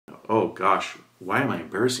Oh gosh, why am I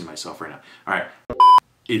embarrassing myself right now? All right,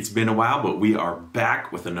 it's been a while, but we are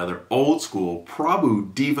back with another old school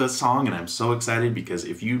Prabhu Deva song, and I'm so excited because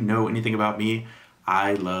if you know anything about me,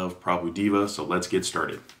 I love Prabhu Deva, so let's get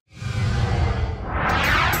started.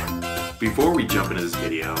 Before we jump into this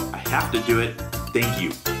video, I have to do it. Thank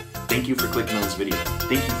you. Thank you for clicking on this video.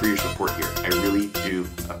 Thank you for your support here. I really do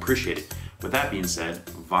appreciate it. With that being said,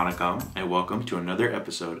 Vanakkam and welcome to another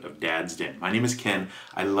episode of Dad's Den. My name is Ken.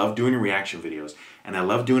 I love doing reaction videos and I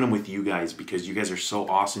love doing them with you guys because you guys are so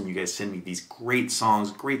awesome. You guys send me these great songs,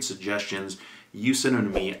 great suggestions. You send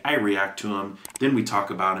them to me, I react to them, then we talk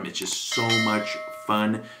about them. It's just so much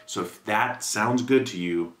fun. So if that sounds good to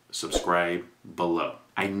you, subscribe below.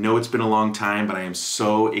 I know it's been a long time, but I am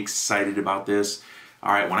so excited about this.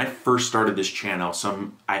 All right, when I first started this channel,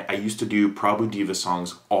 I used to do Prabhu Deva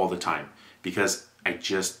songs all the time because I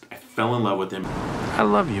fell in love with him. I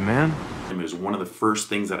love you, man. It was one of the first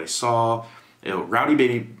things that I saw. You know, Rowdy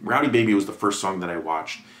Baby was the first song that I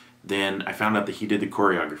watched. Then I found out that he did the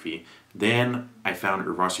choreography. Then I found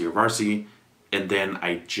Urvasi Urvasi, and then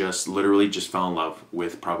I literally just fell in love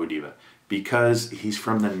with Prabhu Deva because he's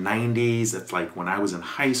from the 90s. It's like when I was in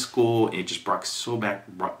high school, and it just brought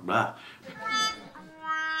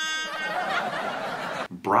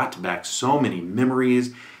back so many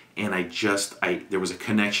memories, and there was a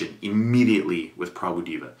connection immediately with Prabhu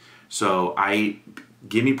Deva. So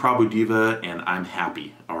give me Prabhu Deva and I'm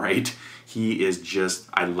happy, all right? He is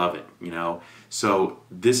I love it, you know? So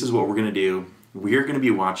this is what we're gonna do. We are gonna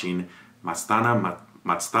be watching Masthana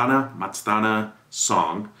Masthana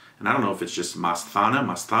song, and I don't know if it's just Masthana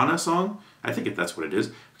Masthana song. I think that's what it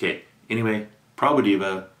is. Okay, anyway, Prabhu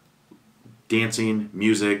Deva, dancing,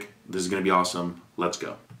 music, this is gonna be awesome. Let's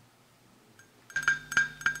go.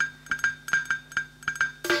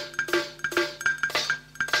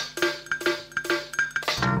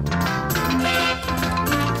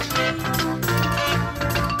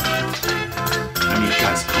 I mean,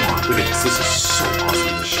 guys, come on, look at this. This is so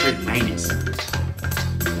awesome. It's straight 90s.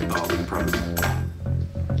 Oh, look at Prabhu.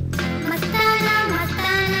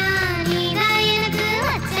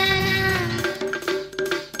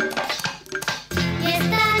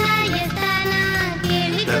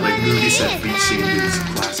 Movie set beach scene is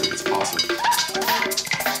classic. It's awesome.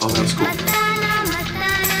 Oh, that was cool.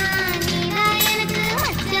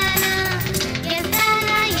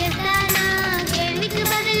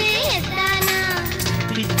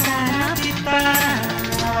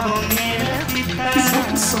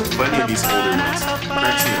 He's so funny in these older ones.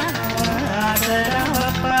 Cracks me up.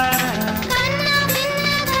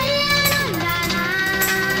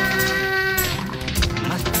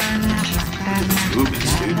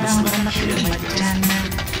 Movements, dude. This looks shit, guys.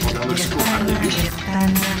 Oh, that looks cool. How do they do that?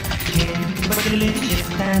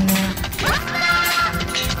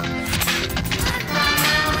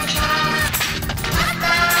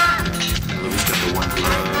 Louis got the one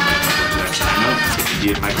glove, Michael Jackson. I know, it's the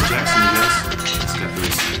idea of Michael Jackson, you guys. It's got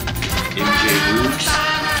those MJ moves.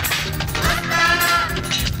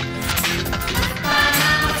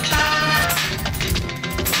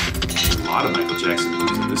 There's a lot of Michael Jackson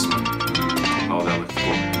moves in this one. Oh, that looks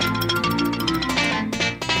cool.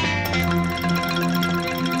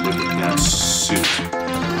 Look at that suit.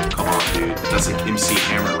 Come on, dude. That's like MC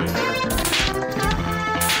Hammer right there.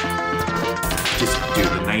 Dude,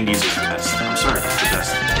 the 90s is the best. I'm sorry, that's the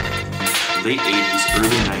best. Late 80s,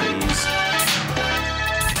 early 90s.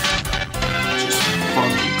 Just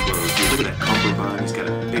funky clothes. Dude, look at that cummerbund. He's got a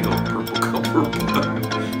big old purple cummerbund.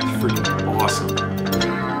 It's freaking awesome.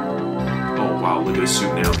 Oh wow, look at his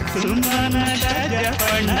suit now.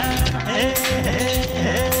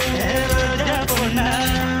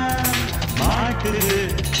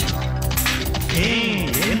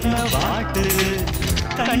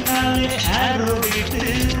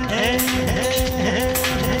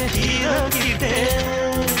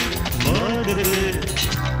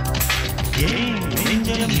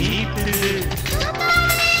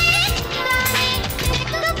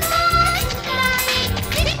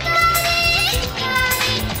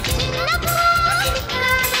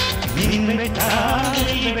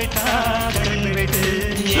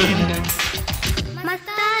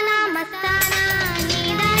 Masthana Masthana,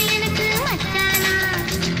 needa enakku machana.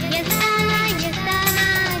 Yesana yesana,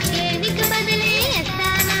 kelvikku badale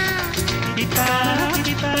yesana.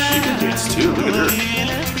 She can dance too, look at her.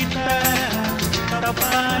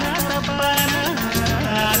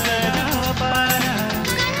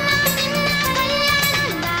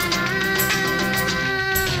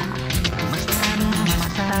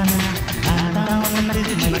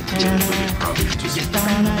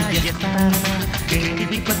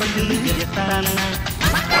 Probably just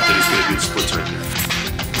want that he's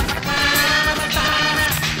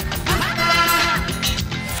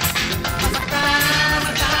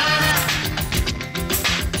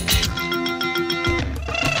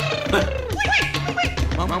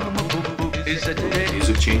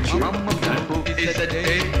Music change here.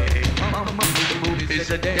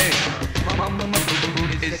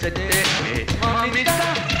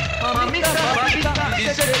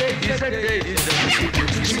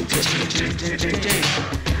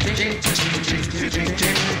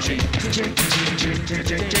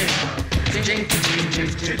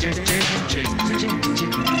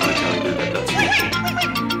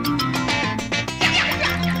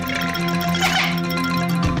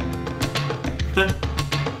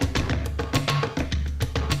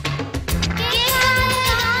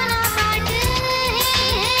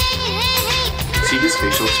 See his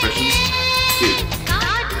facial expressions? Dude,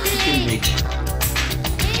 he can make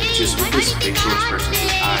just with his facial expressions,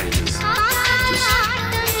 his eyes, his just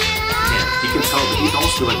man, he can tell that he'd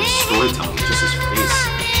almost feel like a storytelling with just his face.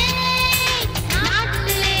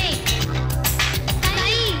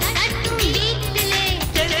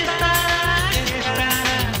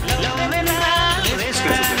 This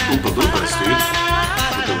guy's like Oompa Loompas, dude.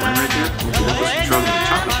 With the one right there, Oompa Loompas from Charlie and the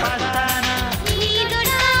Chocolate Factory.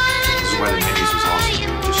 This is why the 90s was awesome,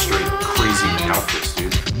 dude. Just straight crazy outfits,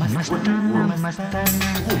 dude. What in the world?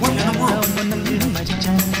 What in the world?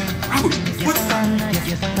 What the?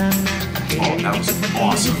 Oh, that was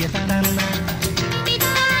awesome.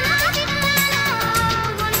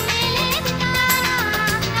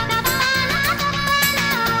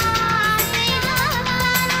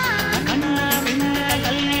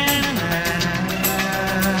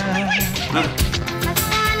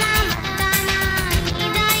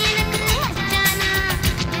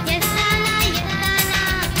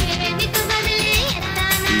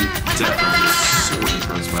 Definitely so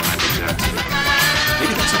influenced by Michael Jackson.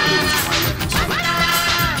 Maybe that's another reason why I like him so much.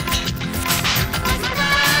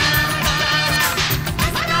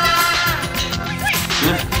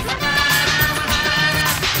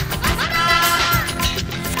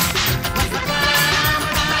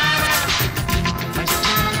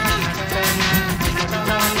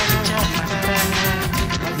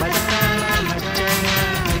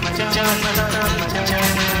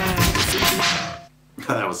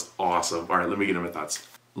 That was awesome. All right, let me get into my thoughts.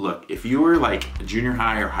 Look, if you were like junior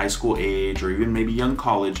high or high school age, or even maybe young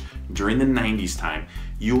college during the 90s time,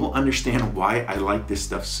 you will understand why I like this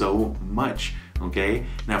stuff so much, okay?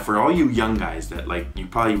 Now, for all you young guys that like, you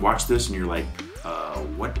probably watch this and you're like,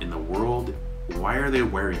 what in the world? Why are they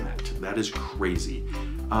wearing that? That is crazy.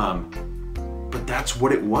 But that's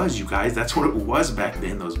what it was, you guys. That's what it was back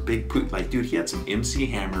then. Those big like, dude, he had some MC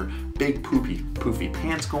Hammer, big poofy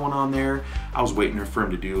pants going on there. I was waiting for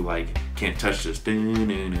him to do like, can't touch this,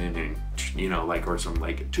 you know, like, or some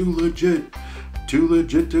like, too legit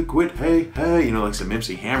to quit, hey, you know, like some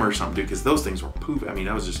MC Hammer or something, dude, because those things were poofy. I mean,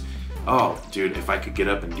 that was just, oh, dude, if I could get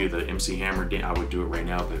up and do the MC Hammer dance, I would do it right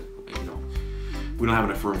now, but, you know, we don't have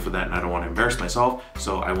enough room for that, and I don't want to embarrass myself,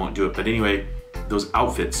 so I won't do it. But anyway, those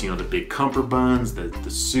outfits, you know, the big cummerbunds,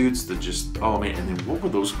 the suits, the just, oh man, and then what were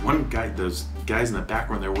those those guys in the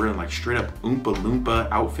background, they were wearing like straight up Oompa Loompa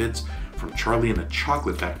outfits from Charlie and the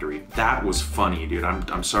Chocolate Factory. That was funny, dude.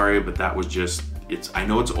 I'm sorry, but that was just, I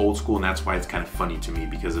know it's old school, and that's why it's kind of funny to me,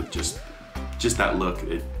 because of just that look.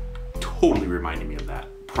 It totally reminded me of that.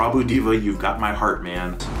 Prabhu Deva, you've got my heart,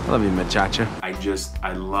 man. I love you, muchacha.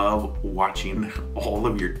 I love watching all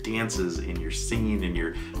of your dances and your singing and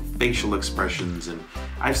your facial expressions. And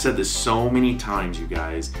I've said this so many times, you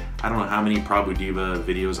guys. I don't know how many Prabhu Deva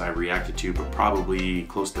videos I've reacted to, but probably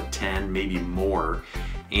close to 10, maybe more.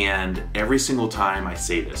 And every single time I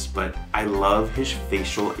say this, but I love his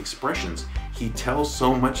facial expressions. He tells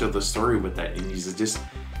so much of the story with that, and he's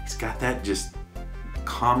got that just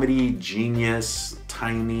comedy genius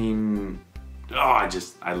timing. Oh,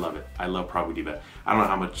 I love it. I love Prabhu Deva. I don't know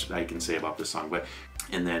how much I can say about this song, but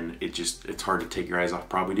and then it's hard to take your eyes off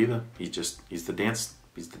Prabhu Deva. He's the dance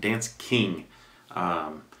king.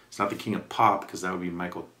 It's not the king of pop, because that would be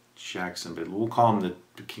Michael Jackson, but we'll call him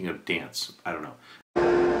the king of dance. I don't know.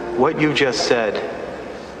 What you just said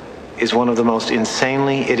is one of the most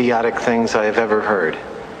insanely idiotic things I have ever heard.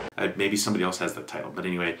 Maybe somebody else has that title, but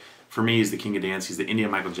anyway, for me, he's the king of dance. He's the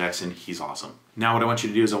Indian Michael Jackson. He's awesome. Now, what I want you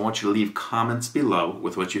to do is I want you to leave comments below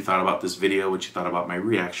with what you thought about this video, what you thought about my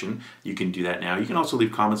reaction. You can do that now. You can also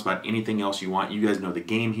leave comments about anything else you want. You guys know the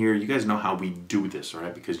game here. You guys know how we do this, all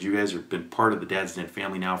right? Because you guys have been part of the Dad's Den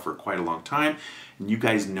family now for quite a long time, and you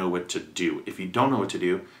guys know what to do. If you don't know what to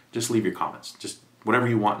do, just leave your comments. Just whatever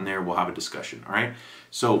you want in there, we'll have a discussion, all right?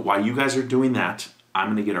 So while you guys are doing that, I'm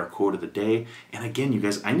gonna get our quote of the day. And again, you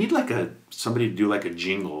guys, I need like somebody to do like a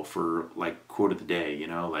jingle for like quote of the day, you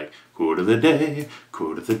know, like quote of the day,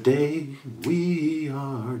 we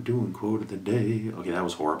are doing quote of the day. Okay, that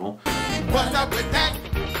was horrible. What's up with that?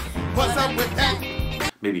 What's up with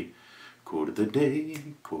that? Maybe quote of the day,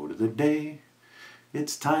 quote of the day.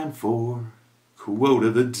 It's time for quote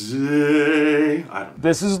of the day. I don't know.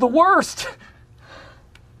 This is the worst.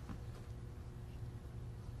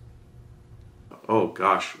 Oh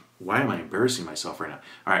gosh, why am I embarrassing myself right now?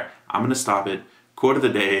 All right, I'm gonna stop it. Quote of the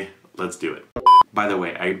day, let's do it. By the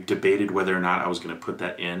way, I debated whether or not I was gonna put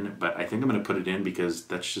that in, but I think I'm gonna put it in because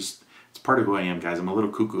that's just, it's part of who I am, guys. I'm a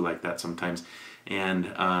little cuckoo like that sometimes. And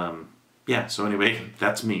yeah, so anyway,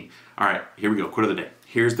 that's me. All right, here we go, quote of the day.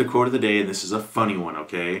 Here's the quote of the day, and this is a funny one,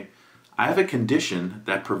 okay? I have a condition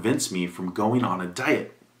that prevents me from going on a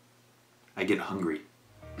diet. I get hungry.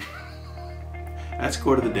 That's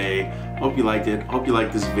quote of the day. Hope you liked it. Hope you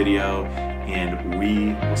liked this video, and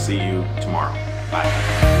we will see you tomorrow.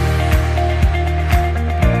 Bye.